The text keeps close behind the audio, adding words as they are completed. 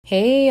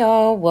Hey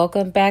y'all,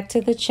 welcome back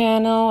to the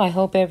channel. I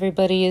hope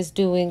everybody is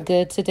doing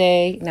good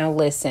today. Now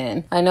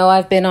listen, I know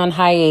I've been on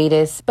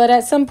hiatus, but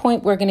at some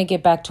point we're going to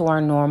get back to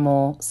our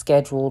normal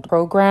scheduled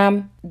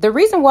program. The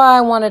reason why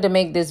I wanted to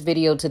make this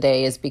video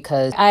today is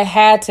because I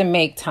had to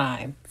make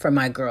time for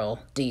my girl,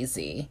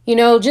 DZ. You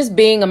know, just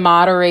being a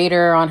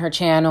moderator on her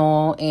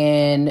channel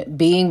and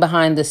being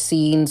behind the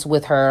scenes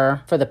with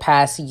her for the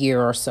past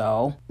year or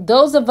so.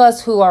 Those of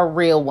us who are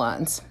real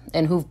ones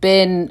and who've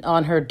been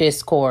on her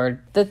Discord,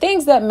 the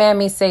things that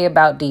mammies say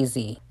about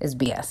DZ is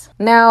BS.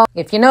 Now,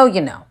 if you know, you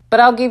know. But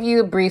I'll give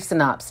you a brief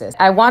synopsis.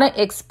 I want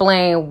to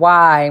explain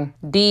why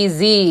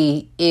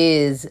DZ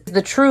is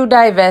the true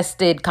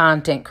divested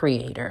content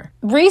creator.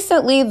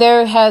 Recently,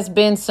 there has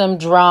been some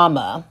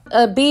drama.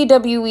 A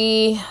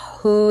BWE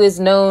who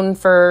is known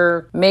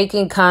for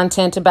making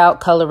content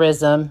about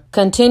colorism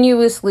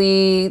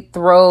continuously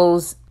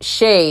throws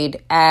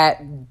shade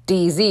at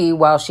DZ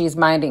while she's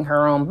minding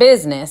her own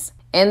business.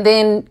 And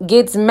then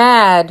gets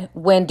mad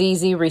when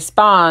DZ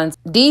responds.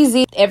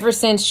 DZ, ever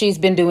since she's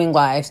been doing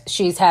lives,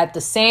 she's had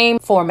the same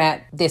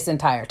format this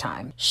entire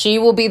time. She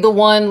will be the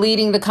one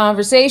leading the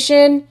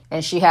conversation,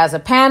 and she has a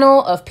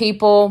panel of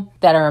people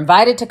that are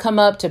invited to come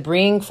up to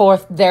bring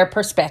forth their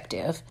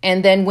perspective.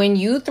 And then when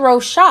you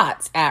throw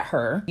shots at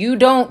her, you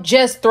don't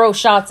just throw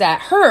shots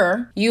at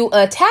her, you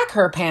attack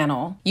her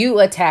panel, you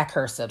attack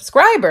her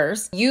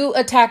subscribers, you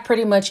attack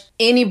pretty much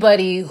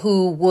anybody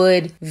who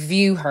would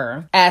view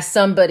her as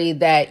somebody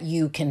that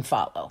you can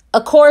follow.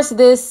 Of course,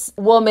 this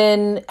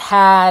woman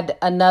had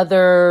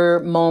another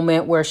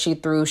moment where she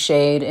threw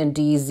shade and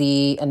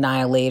DZ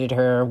annihilated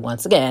her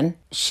once again.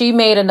 She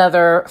made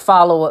another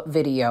follow-up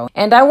video,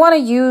 and I want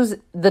to use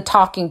the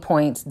talking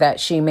points that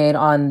she made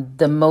on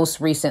the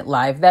most recent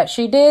live that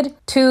she did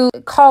to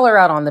call her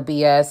out on the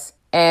BS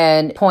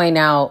and point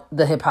out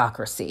the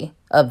hypocrisy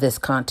of this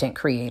content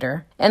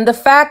creator. And the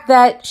fact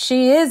that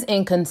she is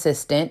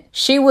inconsistent,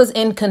 she was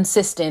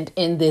inconsistent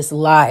in this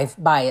live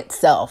by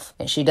itself.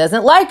 And she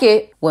doesn't like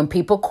it when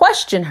people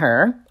question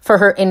her for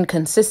her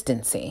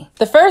inconsistency.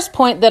 The first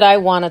point that I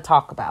want to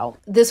talk about,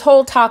 this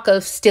whole talk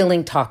of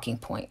stealing talking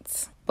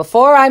points.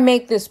 Before I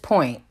make this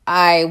point,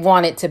 I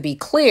want it to be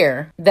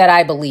clear that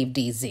I believe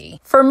DZ.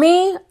 For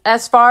me,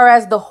 as far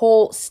as the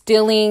whole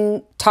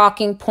stealing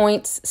talking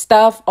points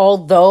stuff,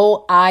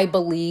 although I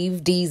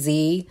believe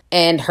DZ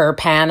and her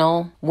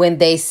panel when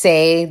they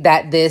say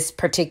that this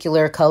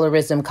particular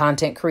colorism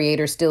content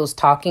creator steals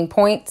talking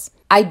points,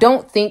 I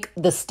don't think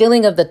the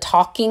stealing of the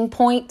talking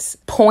points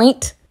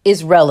point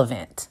is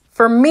relevant.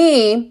 For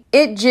me,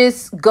 it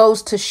just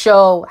goes to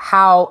show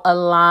how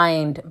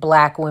aligned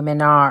Black women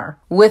are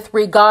with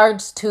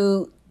regards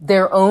to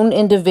their own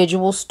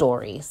individual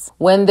stories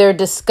when they're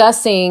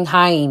discussing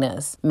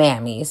hyenas,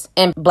 mammies,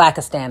 and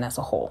Blackistan as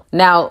a whole.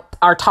 Now,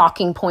 are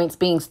talking points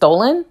being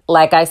stolen?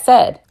 Like I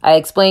said, I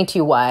explained to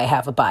you why I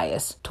have a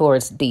bias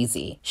towards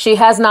DZ. She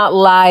has not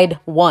lied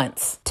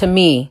once to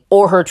me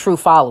or her true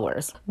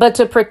followers. But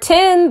to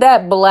pretend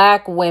that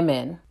Black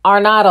women are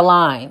not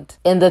aligned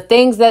in the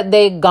things that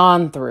they've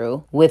gone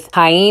through with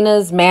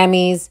hyenas,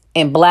 mammies,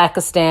 and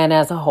Blackistan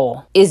as a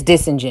whole is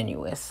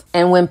disingenuous.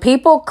 And when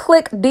people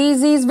click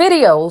DZ's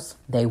videos,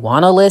 they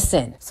want to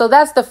listen. So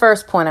that's the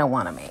first point I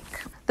want to make.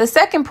 The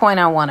second point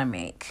I want to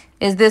make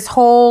is this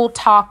whole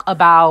talk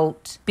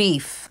about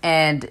beef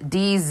and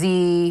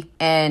DZ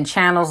and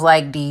channels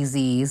like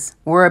DZ's.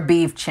 We're a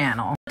beef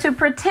channel. To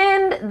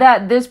pretend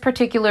that this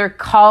particular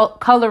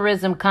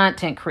colorism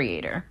content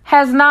creator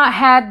has not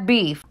had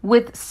beef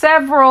with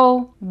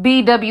several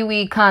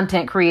BWE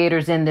content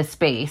creators in this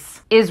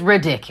space is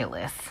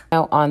ridiculous.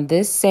 Now, on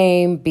this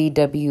same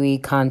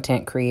BWE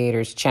content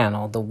creator's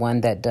channel, the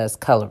one that does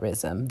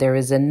colorism, there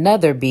is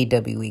another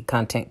BWE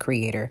content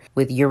creator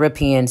with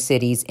European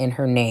cities in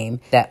her name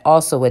that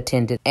also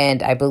attended.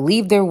 And I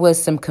believe there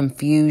was some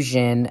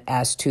confusion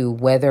as to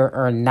whether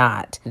or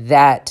not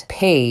that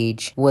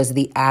page was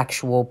the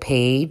actual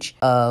page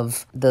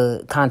of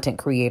the content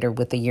creator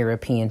with the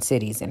European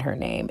cities in her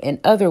name. In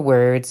other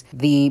words,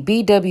 the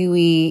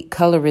BWE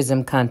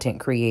colorism content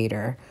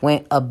creator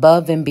went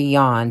above and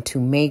beyond to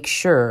make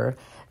sure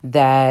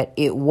that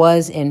it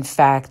was in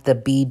fact the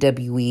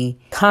BWE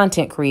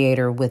content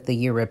creator with the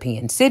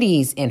European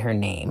cities in her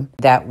name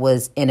that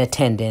was in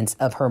attendance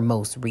of her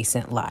most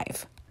recent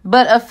live.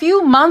 But a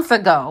few months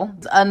ago,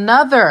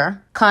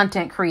 another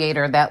content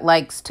creator that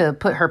likes to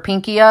put her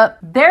pinky up,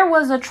 there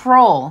was a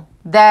troll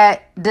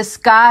that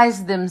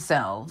disguised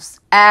themselves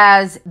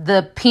as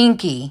the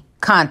pinky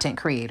content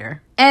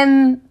creator.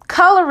 And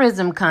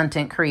colorism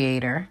content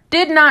creator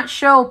did not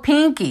show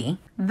Pinky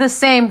the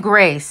same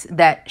grace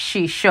that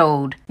she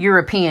showed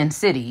European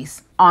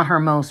cities on her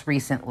most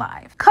recent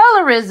live.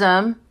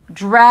 Colorism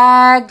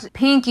dragged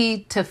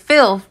Pinky to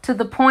filth to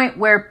the point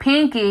where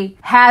Pinky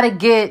had to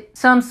get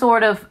some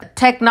sort of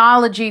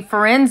technology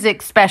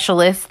forensic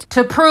specialist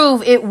to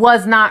prove it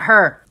was not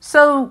her.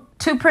 So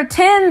to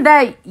pretend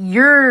that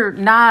you're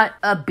not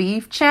a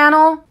beef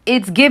channel,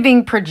 it's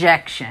giving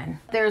projection.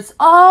 There's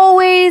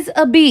always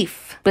a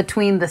beef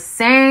between the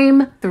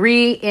same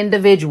three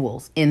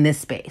individuals in this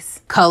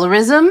space.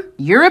 Colorism,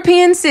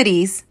 European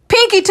cities,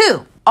 Pinky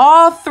too.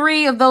 All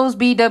three of those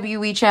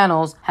BWE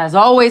channels has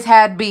always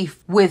had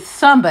beef with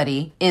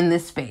somebody in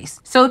this space.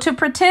 So to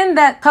pretend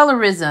that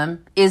colorism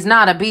is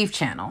not a beef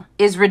channel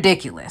is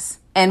ridiculous.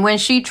 And when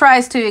she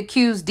tries to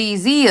accuse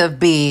DZ of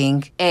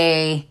being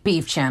a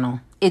beef channel,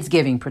 it's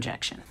giving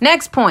projection.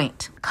 Next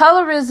point.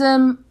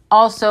 Colorism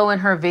also in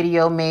her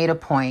video made a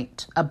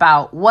point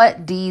about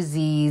what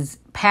DZ's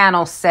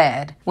panel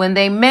said when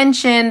they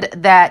mentioned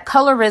that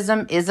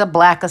colorism is a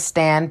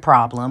Blackistan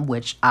problem,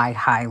 which I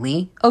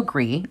highly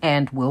agree,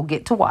 and we'll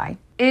get to why.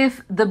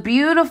 If the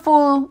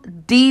beautiful,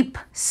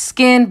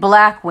 deep-skinned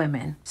Black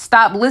women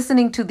stop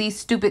listening to these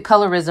stupid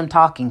colorism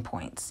talking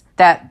points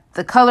that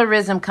the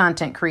colorism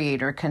content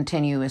creator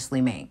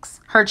continuously makes,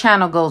 her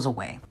channel goes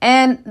away.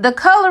 And the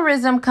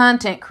colorism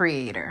content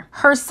creator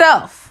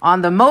herself,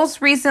 on the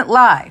most recent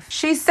live,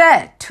 she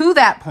said to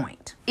that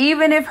point,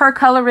 even if her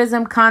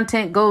colorism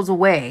content goes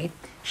away,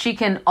 she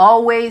can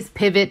always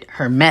pivot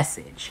her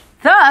message,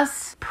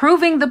 thus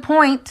proving the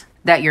point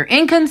that you're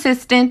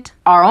inconsistent,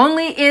 are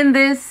only in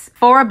this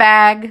for a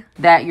bag,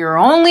 that you're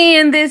only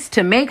in this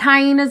to make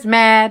hyenas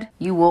mad.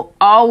 You will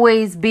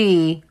always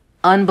be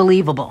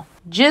unbelievable.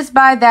 Just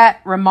by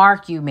that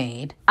remark you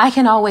made, I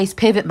can always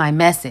pivot my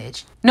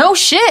message. No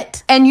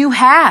shit. And you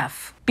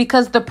have,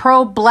 because the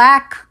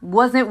pro-Black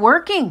wasn't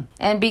working.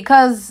 And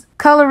because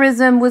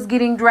colorism was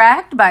getting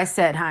dragged by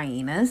said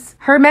hyenas,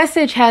 her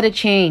message had to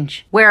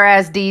change.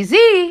 Whereas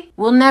DZ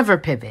will never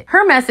pivot.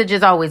 Her message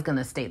is always going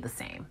to stay the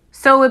same.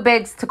 So it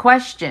begs to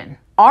question,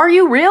 are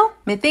you real?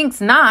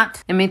 Methinks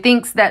not. And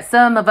methinks that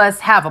some of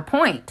us have a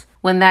point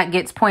when that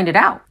gets pointed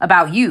out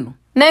about you.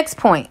 Next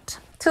point.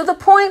 To the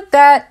point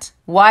that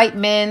white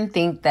men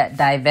think that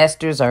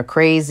divestors are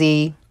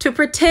crazy. To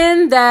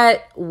pretend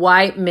that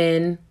white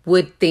men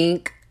would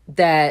think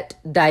that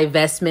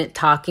divestment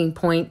talking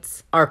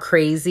points are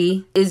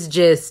crazy is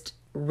just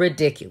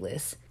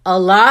ridiculous. A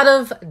lot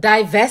of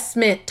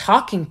divestment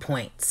talking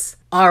points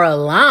are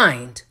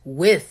aligned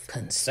with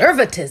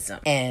conservatism,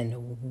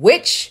 and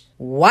which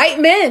white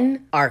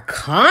men are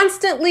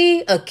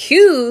constantly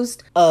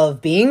accused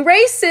of being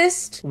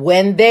racist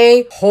when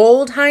they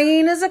hold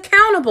hyenas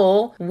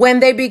accountable when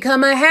they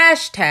become a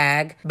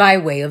hashtag by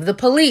way of the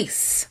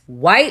police.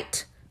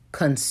 White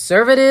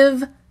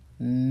conservative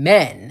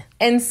men.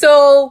 And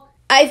so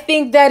I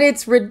think that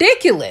it's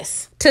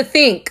ridiculous to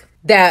think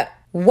that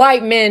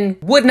white men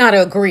would not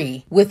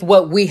agree with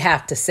what we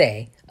have to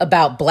say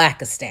about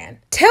Blackistan.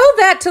 Tell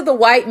that to the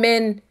white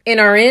men in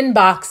our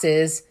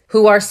inboxes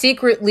who are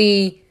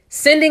secretly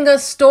sending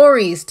us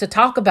stories to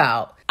talk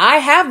about. I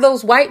have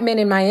those white men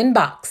in my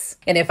inbox.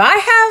 And if I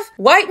have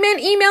white men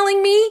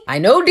emailing me, I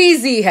know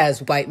DZ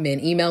has white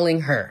men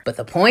emailing her. But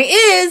the point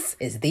is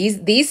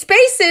these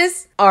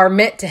spaces are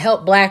meant to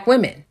help Black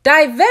women.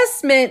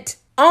 Divestment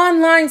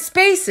online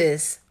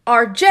spaces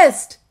are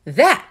just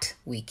that.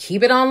 We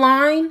keep it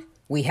online.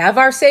 We have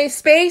our safe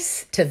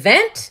space to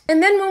vent.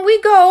 And then when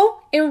we go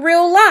in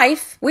real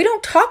life, we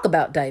don't talk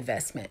about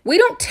divestment. We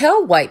don't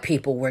tell white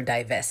people we're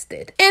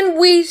divested. And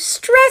we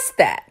stress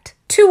that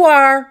to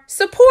our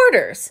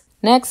supporters.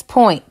 Next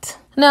point.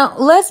 Now,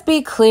 let's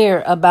be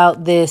clear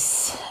about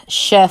this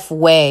Chef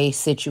Way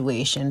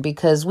situation,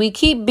 because we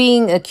keep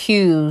being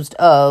accused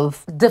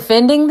of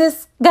defending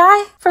this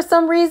guy for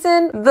some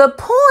reason. The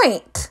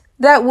point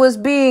that was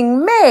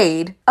being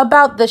made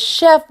about the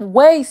Chef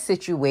Way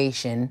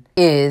situation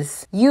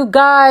is you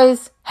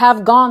guys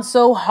have gone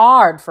so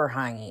hard for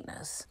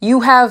hyenas.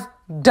 You have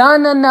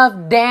done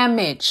enough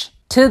damage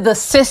to the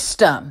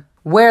system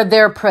where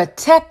they're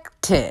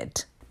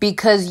protected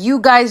because you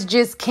guys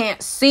just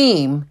can't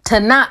seem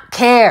to not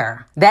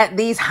care that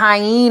these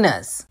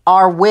hyenas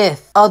are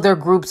with other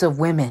groups of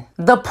women.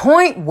 The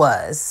point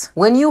was,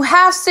 when you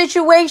have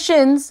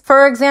situations,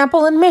 for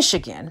example, in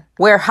Michigan,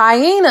 where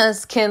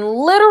hyenas can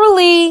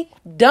literally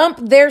dump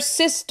their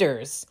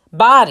sisters'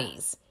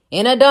 bodies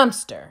in a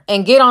dumpster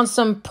and get on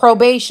some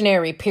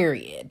probationary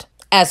period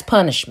as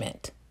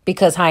punishment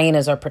because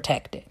hyenas are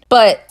protected.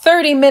 But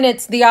 30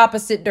 minutes the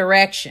opposite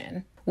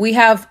direction, we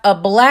have a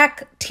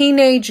Black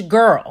teenage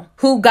girl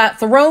who got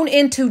thrown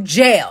into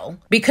jail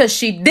because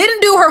she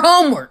didn't do her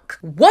homework.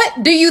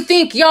 What do you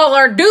think y'all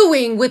are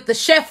doing with the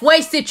Chef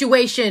Way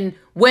situation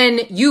when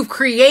you've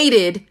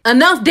created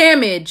enough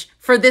damage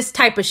for this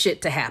type of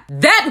shit to happen?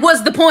 That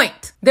was the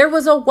point. There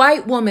was a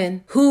white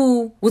woman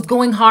who was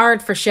going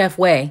hard for Chef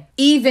Way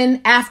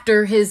even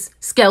after his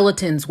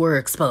skeletons were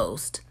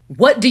exposed.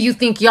 What do you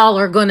think y'all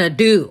are gonna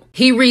do?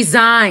 He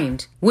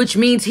resigned, which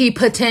means he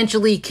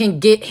potentially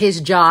can get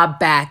his job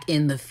back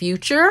in the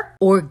future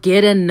or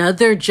get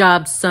another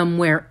job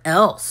somewhere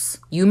else.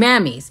 You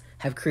mammies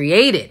have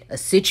created a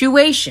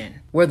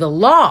situation where the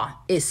law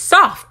is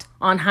soft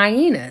on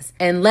hyenas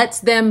and lets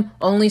them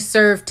only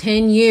serve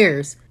 10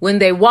 years when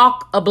they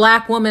walk a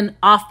black woman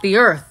off the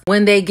earth,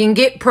 when they can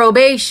get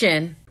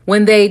probation,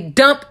 when they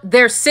dump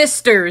their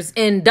sisters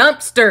in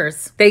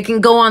dumpsters, they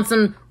can go on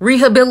some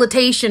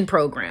rehabilitation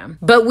program.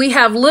 But we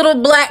have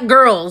little black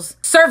girls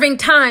serving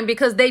time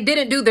because they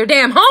didn't do their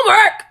damn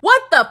homework.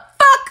 What the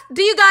fuck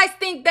do you guys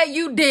think that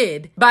you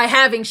did by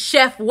having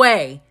Chef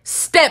Way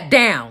step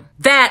down?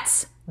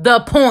 That's the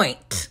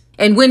point.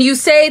 And when you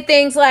say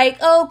things like,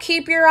 oh,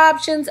 keep your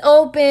options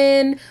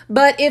open,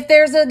 but if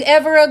there's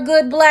ever a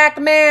good black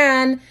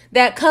man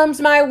that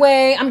comes my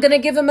way, I'm going to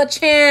give him a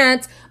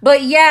chance.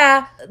 But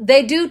yeah,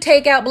 they do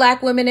take out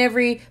black women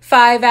every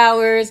 5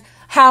 hours.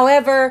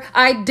 However,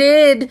 I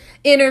did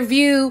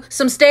interview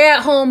some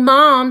stay-at-home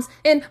moms,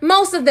 and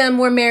most of them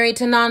were married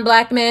to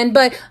non-black men.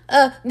 But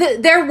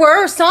there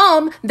were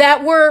some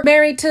that were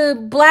married to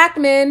black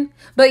men.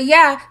 But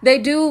yeah, they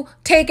do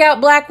take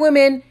out black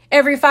women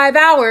every 5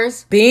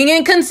 hours, being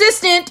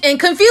inconsistent and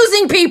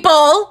confusing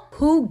people.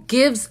 Who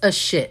gives a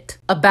shit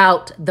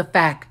about the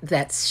fact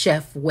that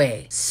Chef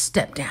Way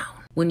stepped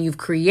down when you've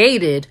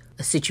created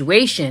a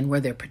situation where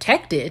they're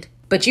protected?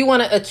 But you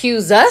want to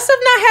accuse us of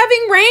not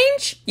having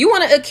range? You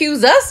want to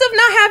accuse us of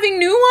not having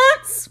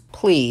nuance?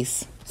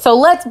 Please. So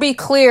let's be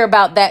clear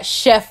about that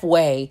Chef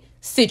Way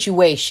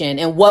situation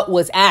and what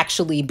was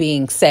actually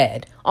being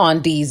said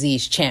on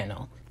DZ's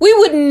channel. We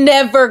would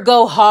never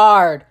go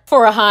hard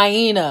for a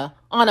hyena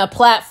on a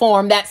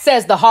platform that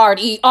says the hard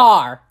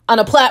ER, on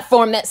a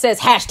platform that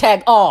says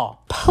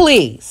 #all.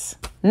 Please.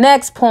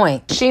 Next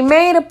point. She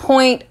made a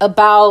point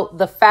about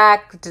the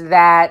fact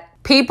that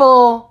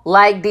people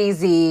like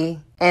DZ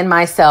and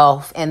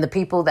myself and the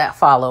people that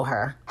follow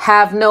her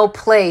have no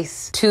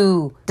place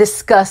to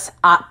discuss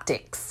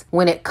optics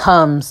when it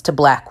comes to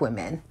black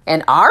women.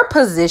 And our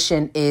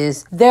position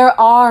is there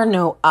are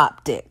no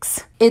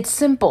optics. It's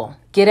simple.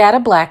 Get out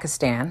of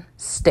Blackistan,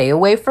 stay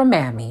away from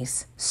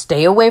mammies,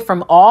 stay away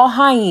from all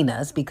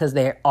hyenas because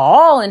they're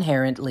all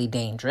inherently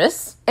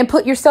dangerous, and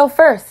put yourself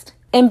first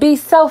and be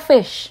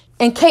selfish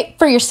and cape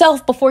for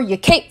yourself before you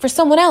cape for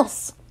someone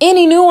else.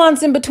 Any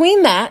nuance in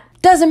between that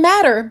doesn't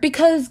matter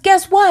because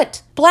guess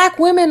what? Black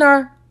women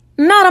are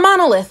not a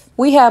monolith.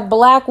 We have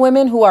black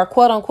women who are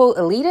quote unquote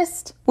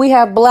elitist. We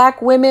have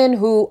black women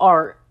who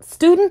are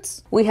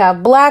students. We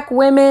have black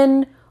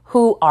women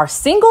who are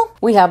single.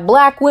 We have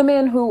black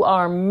women who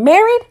are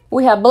married.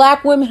 We have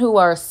black women who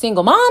are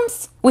single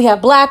moms. We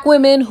have black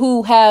women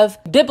who have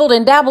dibbled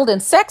and dabbled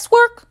in sex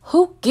work.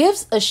 Who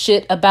gives a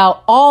shit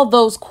about all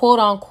those quote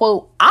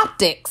unquote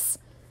optics?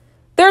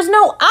 There's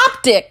no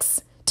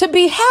optics to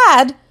be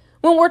had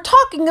when we're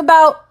talking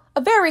about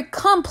a very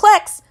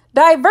complex,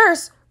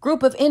 diverse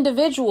group of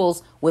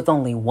individuals with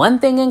only one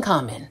thing in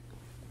common.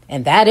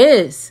 And that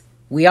is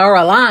we are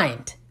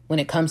aligned when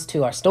it comes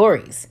to our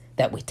stories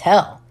that we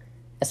tell.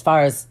 As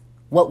far as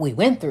what we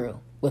went through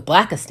with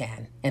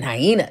Blackistan and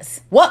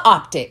hyenas. What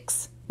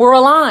optics? We're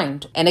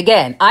aligned. And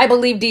again, I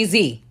believe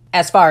DZ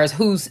as far as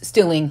who's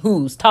stealing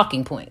whose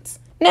talking points.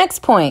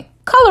 Next point.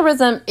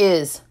 Colorism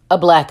is a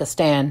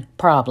Blackistan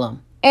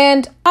problem.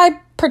 And I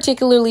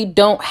particularly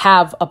don't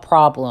have a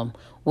problem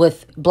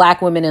with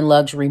black women in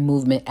luxury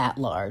movement at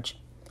large.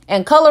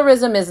 And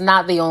colorism is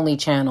not the only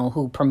channel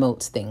who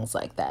promotes things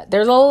like that.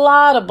 There's a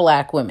lot of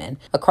black women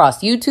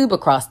across YouTube,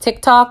 across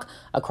TikTok,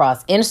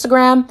 across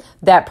Instagram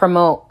that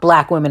promote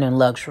black women in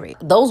luxury.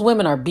 Those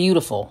women are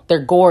beautiful. They're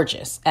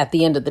gorgeous at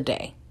the end of the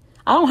day.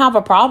 I don't have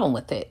a problem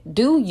with it.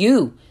 Do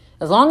you?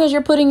 As long as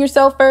you're putting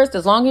yourself first,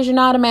 as long as you're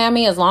not a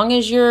mammy, as long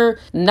as you're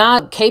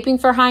not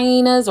caping for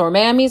hyenas or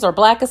mammies or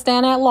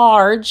Blackistan at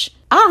large,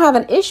 I don't have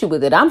an issue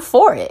with it. I'm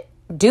for it.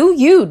 Do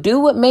you? Do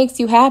what makes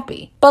you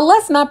happy. But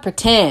let's not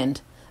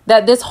pretend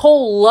that this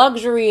whole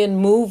luxury and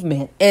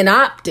movement and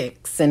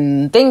optics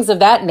and things of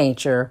that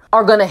nature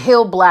are going to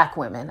heal black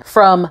women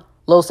from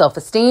low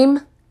self-esteem,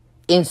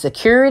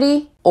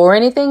 insecurity, or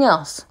anything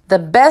else. The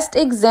best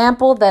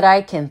example that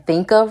I can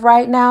think of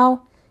right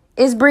now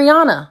is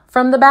Brianna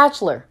from The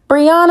Bachelor.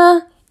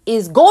 Brianna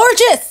is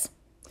gorgeous.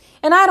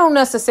 And I don't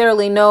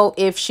necessarily know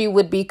if she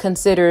would be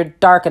considered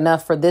dark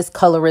enough for this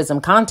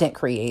colorism content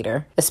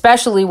creator,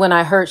 especially when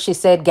I heard she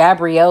said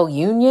Gabrielle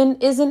Union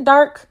isn't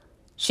dark.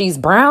 She's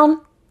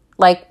brown.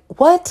 Like,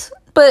 what?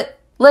 But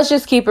let's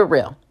just keep it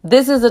real.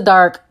 This is a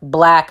dark,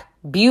 black,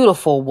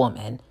 beautiful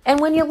woman. And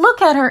when you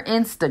look at her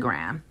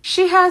Instagram,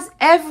 she has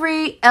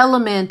every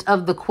element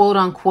of the quote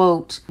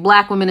unquote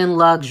black women in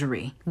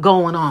luxury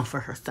going on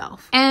for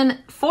herself. And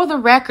for the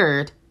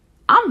record,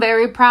 I'm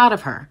very proud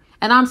of her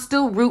and I'm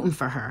still rooting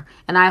for her.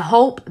 And I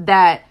hope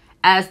that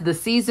as the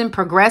season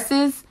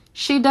progresses,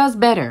 she does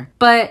better.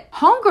 But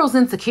homegirl's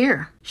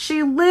insecure.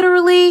 She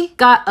literally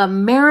got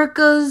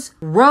America's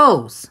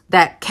rose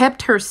that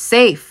kept her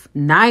safe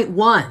night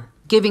one,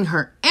 giving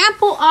her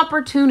ample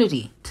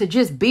opportunity to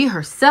just be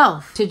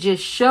herself, to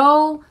just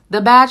show The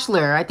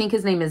Bachelor, I think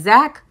his name is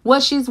Zach,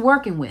 what she's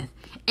working with.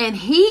 And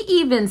he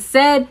even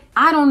said,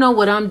 I don't know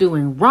what I'm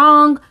doing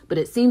wrong, but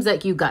it seems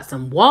like you got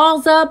some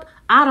walls up.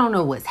 I don't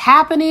know what's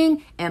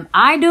happening. Am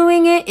I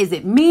doing it? Is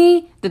it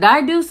me? Did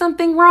I do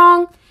something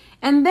wrong?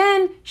 And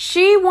then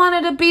she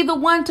wanted to be the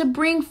one to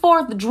bring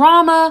forth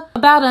drama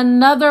about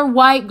another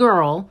white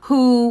girl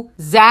who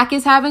Zach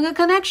is having a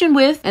connection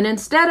with. And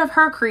instead of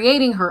her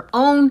creating her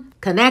own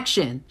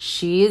connection,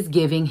 she is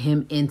giving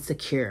him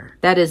insecure.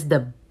 That is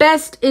the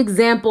best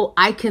example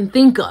I can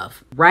think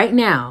of right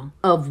now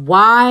of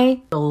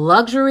why the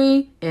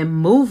luxury and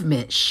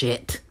movement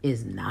shit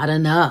is not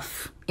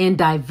enough. In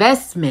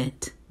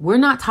divestment, we're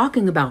not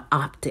talking about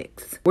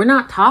optics. We're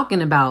not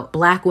talking about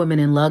Black women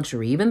in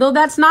luxury, even though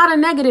that's not a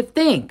negative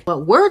thing.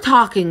 What we're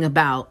talking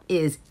about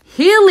is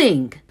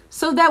healing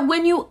so that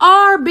when you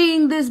are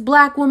being this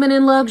Black woman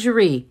in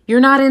luxury,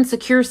 you're not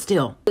insecure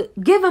still.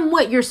 Give them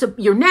what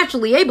you're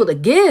naturally able to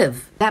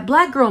give. That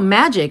Black girl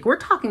magic, we're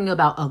talking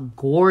about a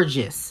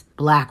gorgeous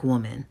Black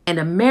woman, and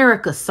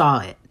America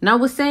saw it. And I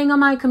was saying on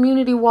my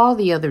community wall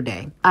the other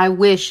day, I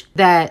wish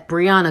that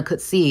Brianna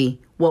could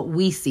see what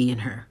we see in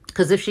her.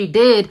 Because if she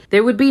did,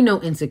 there would be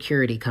no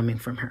insecurity coming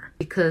from her.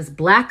 Because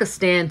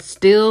Blackistan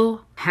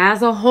still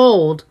has a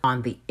hold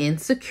on the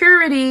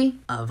insecurity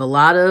of a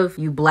lot of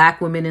you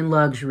Black women in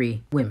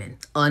luxury women.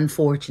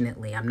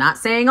 Unfortunately, I'm not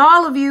saying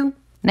all of you.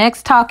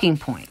 Next talking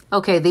point.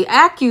 Okay, the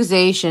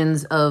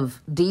accusations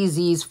of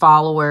DZ's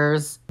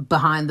followers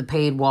behind the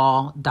paid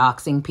wall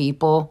doxing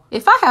people.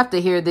 If I have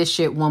to hear this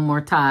shit one more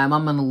time,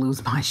 I'm gonna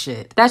lose my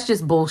shit. That's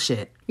just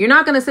bullshit. You're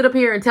not gonna sit up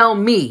here and tell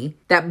me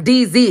that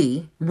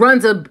DZ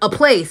runs a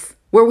place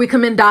where we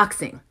come in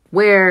doxing,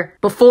 where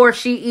before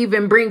she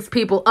even brings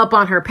people up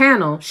on her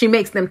panel, she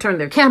makes them turn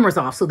their cameras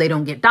off so they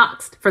don't get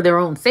doxed for their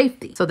own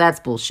safety. So that's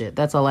bullshit.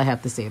 That's all I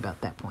have to say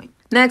about that point.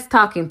 Next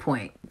talking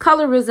point.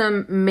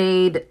 Colorism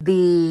made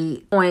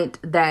the point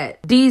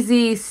that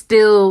DZ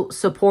still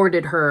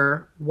supported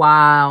her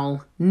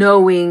while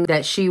knowing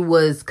that she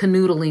was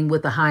canoodling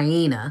with a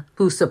hyena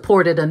who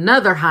supported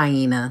another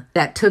hyena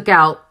that took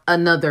out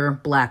another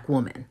Black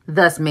woman,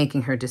 thus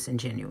making her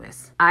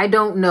disingenuous. I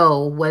don't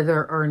know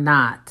whether or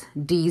not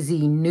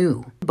DZ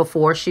knew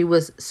before she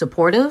was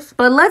supportive,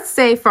 but let's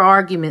say for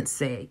argument's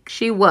sake,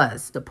 she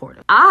was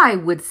supportive. I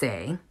would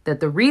say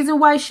that the reason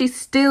why she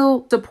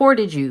still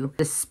supported you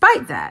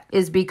despite that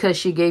is because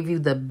she gave you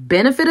the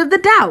benefit of the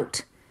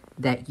doubt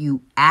that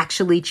you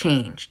actually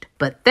changed.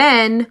 But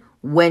then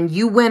when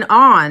you went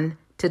on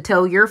to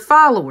tell your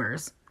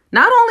followers,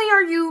 not only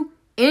are you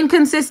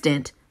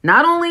inconsistent,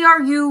 not only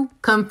are you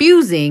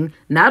confusing,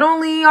 not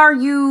only are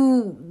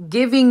you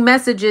giving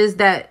messages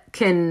that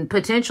can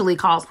potentially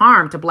cause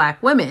harm to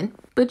Black women,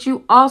 but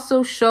you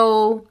also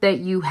show that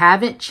you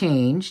haven't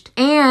changed,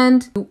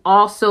 and you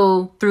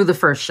also threw the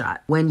first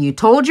shot. When you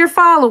told your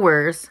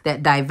followers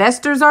that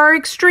divestors are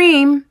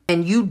extreme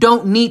and you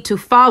don't need to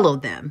follow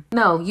them.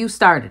 No, you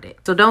started it.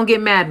 So don't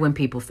get mad when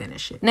people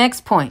finish it.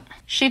 Next point.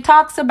 She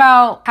talks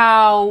about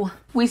how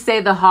we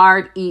say the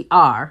hard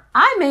ER.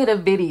 I made a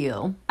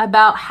video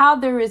about how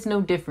there is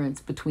no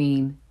difference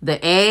between the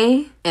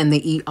A and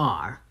the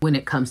ER when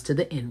it comes to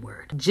the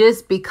N-word.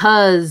 Just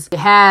because it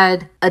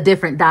had a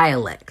different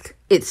dialect.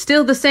 It's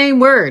still the same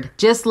word,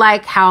 just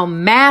like how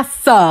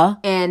massa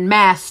and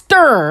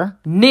master,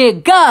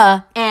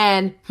 nigga,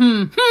 and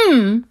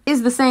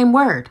is the same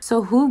word.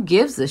 So who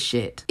gives a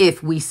shit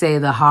if we say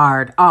the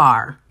hard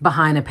R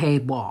behind a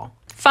paid wall?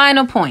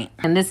 Final point,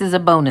 and this is a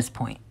bonus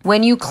point.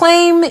 When you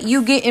claim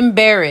you get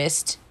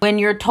embarrassed when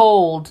you're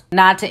told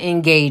not to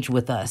engage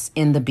with us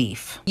in the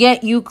beef,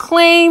 yet you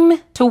claim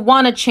to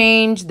want to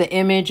change the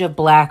image of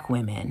Black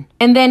women,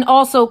 and then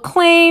also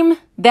claim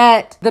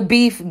that the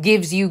beef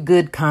gives you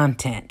good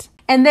content.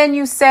 And then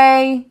you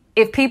say,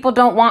 if people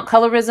don't want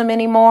colorism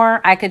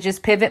anymore, I could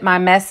just pivot my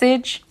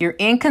message. You're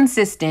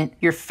inconsistent,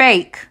 you're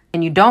fake,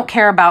 and you don't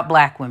care about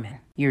Black women.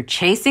 You're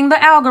chasing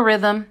the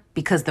algorithm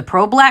because the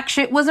pro-Black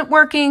shit wasn't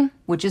working,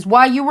 which is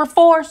why you were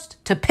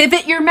forced to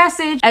pivot your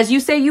message, as you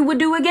say you would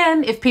do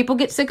again if people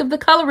get sick of the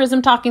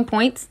colorism talking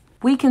points.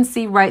 We can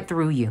see right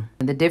through you.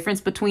 And the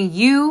difference between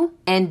you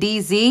and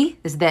DZ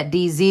is that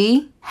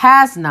DZ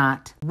has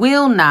not,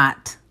 will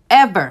not,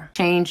 ever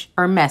change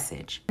her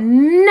message.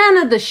 None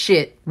of the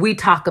shit we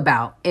talk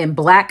about in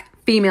Black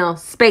female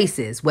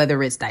spaces,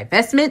 whether it's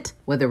divestment,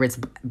 whether it's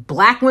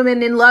Black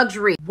women in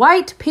luxury,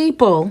 white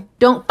people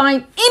don't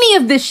find any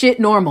of this shit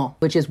normal,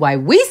 which is why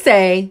we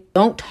say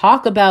don't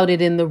talk about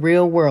it in the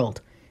real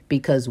world,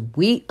 because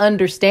we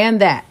understand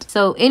that.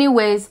 So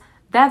anyways,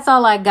 that's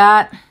all I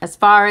got as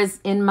far as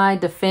in my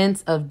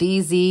defense of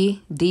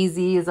DZ.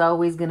 DZ is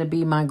always going to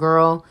be my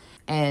girl,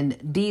 and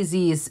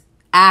DZ is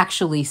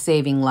actually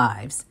saving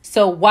lives.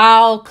 So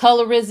while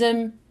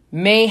colorism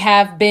may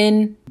have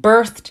been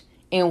birthed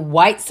in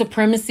white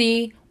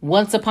supremacy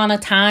once upon a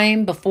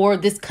time before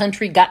this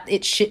country got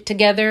its shit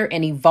together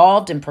and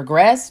evolved and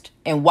progressed,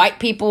 and white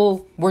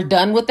people were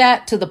done with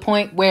that to the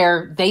point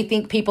where they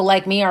think people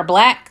like me are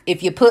Black.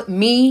 If you put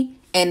me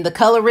and the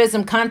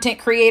colorism content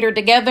creator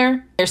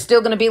together, they're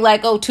still going to be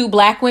like, oh, two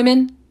Black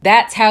women.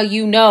 That's how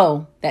you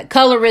know that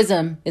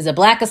colorism is a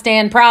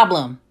Blackistan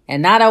problem.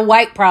 and not a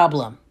white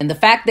problem. And the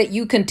fact that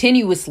you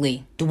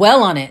continuously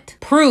dwell on it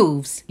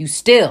proves you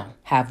still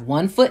have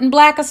one foot in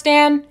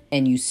Blackistan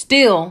and you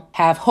still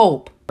have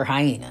hope for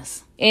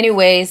hyenas.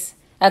 Anyways,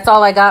 that's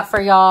all I got for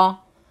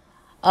y'all.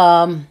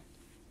 I'm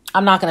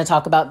not going to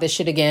talk about this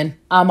shit again.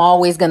 I'm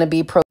always going to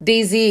be pro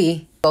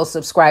DZ. Go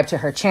subscribe to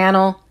her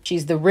channel.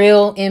 She's the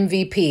real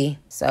MVP.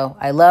 So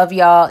I love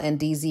y'all. And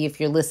DZ, if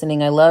you're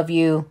listening, I love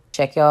you.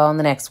 Check y'all on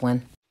the next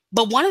one.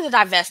 But one of the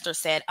divestors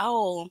said,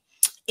 oh,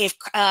 if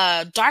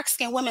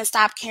dark-skinned women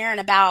stop caring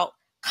about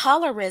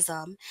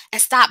colorism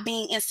and stop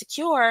being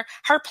insecure,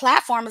 her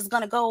platform is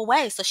going to go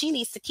away. So she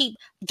needs to keep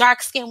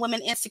dark-skinned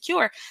women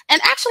insecure.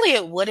 And actually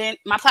it wouldn't.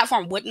 My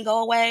platform wouldn't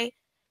go away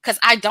because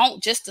I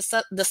don't just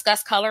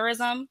discuss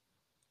colorism.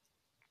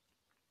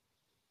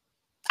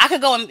 I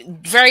could go in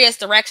various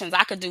directions.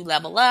 I could do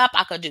level up.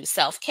 I could do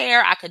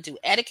self-care. I could do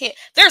etiquette.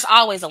 There's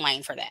always a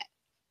lane for that.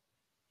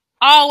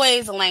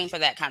 Always a lane for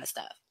that kind of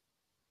stuff.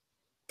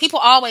 People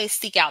always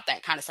seek out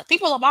that kind of stuff.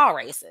 People of all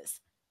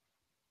races.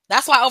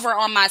 That's why over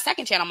on my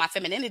second channel, my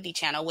femininity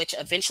channel, which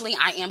eventually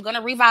I am going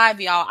to revive,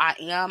 y'all. I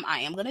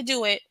am going to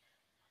do it.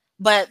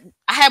 But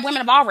I have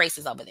women of all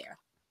races over there.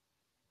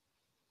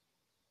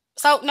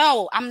 So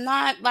no, I'm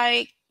not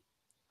like,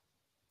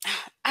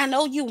 I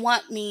know you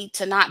want me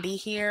to not be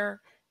here,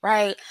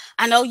 right?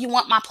 I know you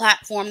want my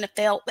platform to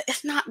fail, but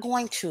it's not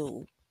going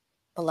to,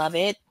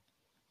 beloved.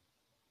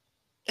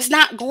 It's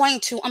not going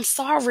to. I'm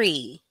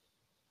sorry.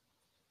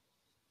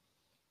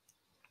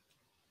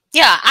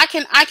 Yeah, I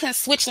can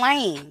switch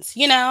lanes,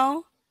 you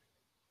know?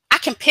 I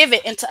can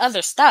pivot into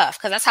other stuff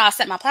because that's how I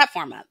set my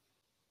platform up.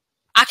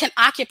 I can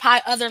occupy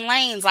other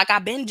lanes like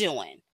I've been doing.